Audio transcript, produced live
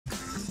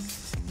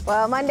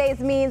Well,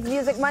 Mondays means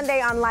Music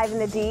Monday on Live in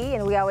the D,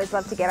 and we always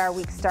love to get our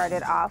week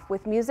started off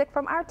with music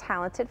from our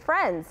talented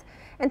friends.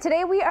 And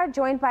today we are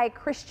joined by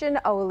Christian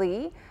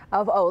Ohly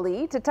of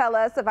Ohly to tell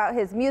us about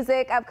his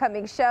music,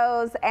 upcoming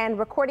shows, and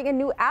recording a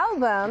new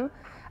album.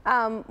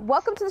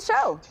 Welcome to the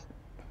show.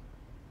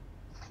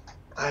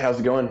 Hi,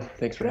 how's it going?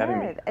 Thanks for having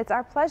me. It's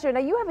our pleasure.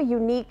 Now, you have a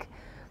unique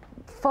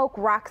folk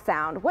rock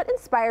sound. What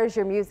inspires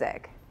your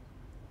music?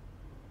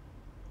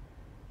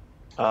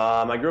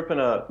 I grew up in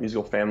a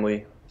musical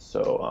family,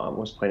 so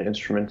was playing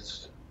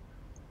instruments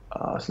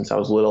since I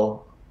was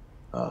little.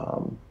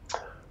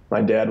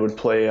 My dad would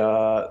play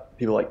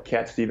people like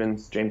Cat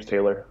Stevens, James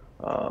Taylor.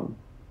 So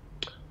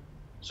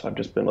I've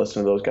just been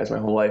listening to those guys my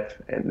whole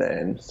life, and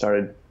then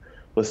started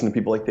listening to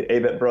people like the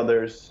Avett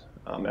Brothers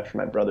after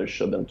my brothers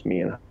showed them to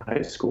me in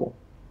high school.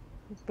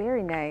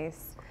 Very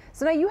nice.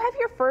 So now you have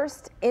your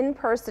first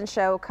in-person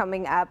show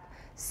coming up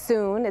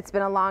soon. It's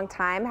been a long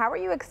time. How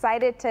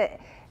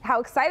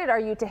excited are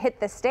you to hit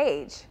the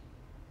stage?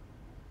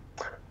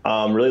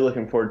 Really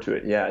looking forward to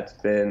it. Yeah, it's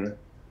been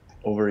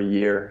over a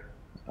year.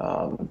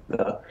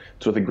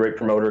 It's with a great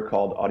promoter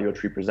called Audio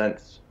Tree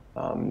Presents,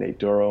 Nate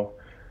Doro,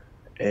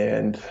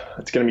 and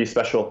it's going to be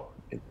special.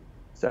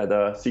 It's at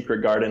a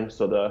secret garden,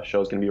 so the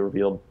show is going to be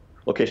revealed.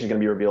 Location is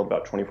going to be revealed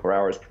about 24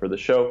 hours before the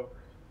show.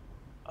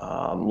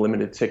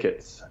 Limited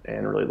tickets,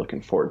 and really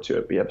looking forward to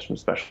it. We have some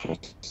special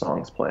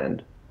songs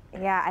planned.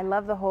 Yeah, I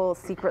love the whole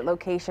secret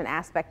location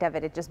aspect of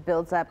it. It just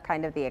builds up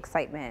kind of the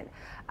excitement.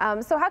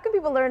 So how can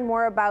people learn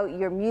more about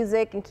your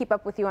music and keep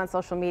up with you on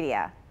social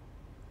media?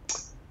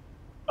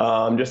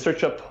 Just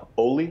search up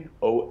Ohly,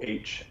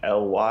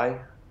 O-H-L-Y.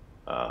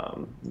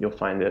 You'll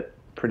find it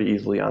pretty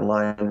easily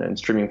online and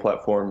streaming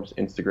platforms,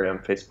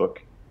 Instagram, Facebook,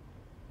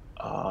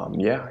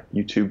 yeah,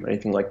 YouTube,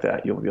 anything like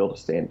that. You'll be able to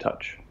stay in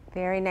touch.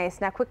 Very nice.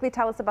 Now quickly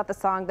tell us about the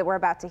song that we're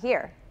about to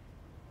hear.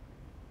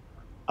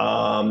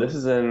 This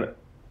is an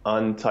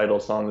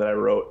untitled song that I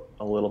wrote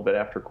a little bit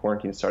after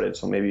quarantine started,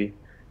 so maybe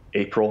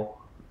April.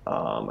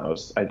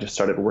 I just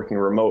started working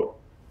remote.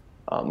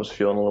 Was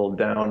feeling a little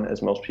down,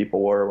 as most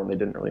people were when they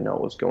didn't really know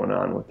what was going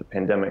on with the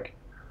pandemic.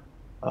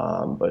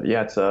 But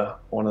yeah, it's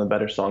one of the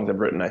better songs I've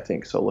written, I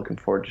think, so looking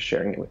forward to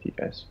sharing it with you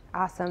guys.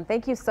 Awesome.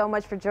 Thank you so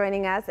much for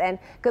joining us, and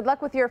good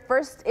luck with your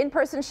first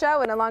in-person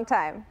show in a long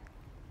time.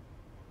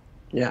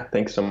 Yeah,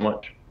 thanks so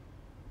much.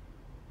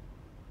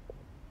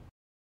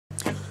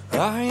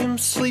 I am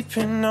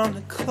sleeping on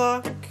the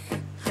clock,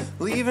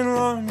 leaving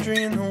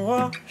laundry in the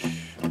wash.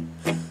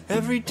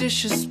 Every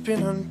dish has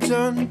been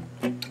undone,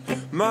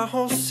 my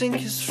whole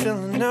sink is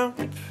filling up.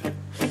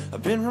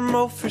 I've been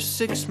remote for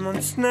 6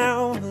 months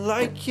now, I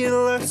like it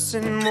less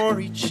and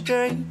more each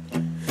day.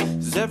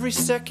 'Cause every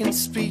second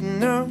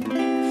speeding up,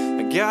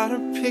 I gotta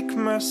pick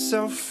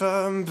myself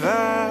up.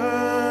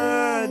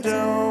 I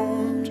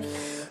don't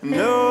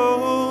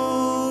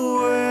know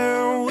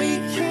where we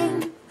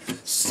can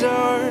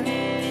start,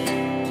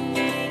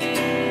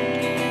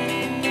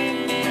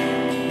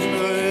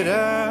 but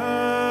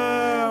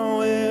I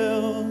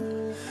will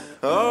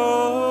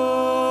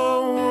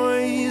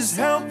always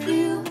help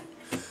you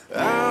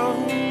out.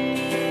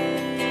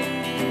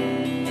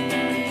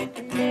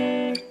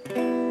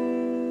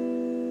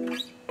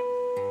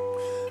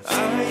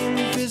 I'm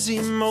busy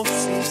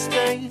most these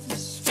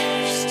days,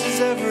 just as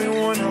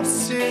everyone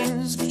else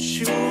is, but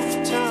you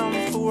have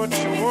time for what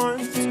you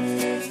want.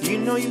 You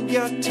know you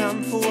got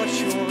time for what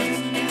you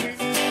want,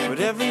 but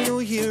every new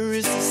year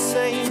is the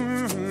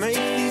same. Make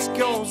these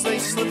goals, they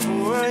slip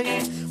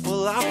away.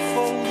 Will I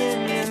fold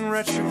in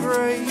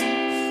retrograde,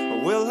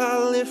 or will I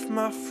lift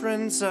my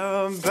friends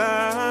up?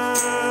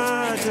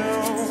 I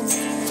don't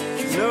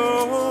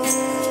know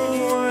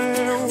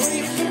where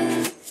we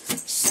can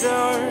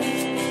start,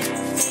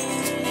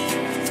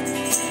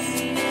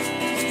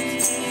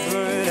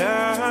 but I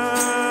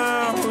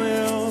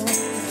will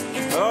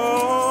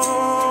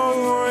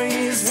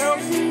always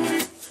help you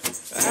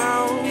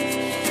out.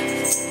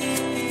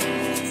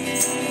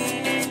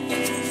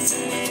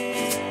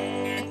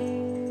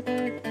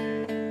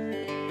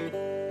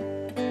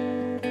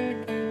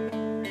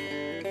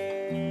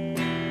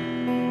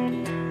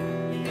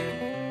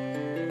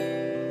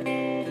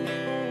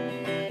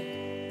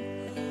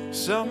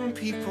 Some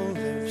people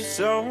live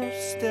so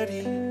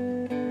steady,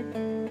 and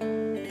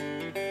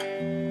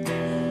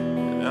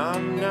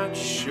I'm not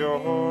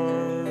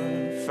sure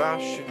if I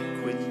should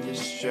quit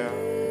this job.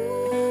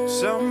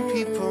 Some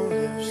people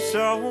live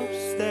so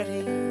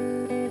steady,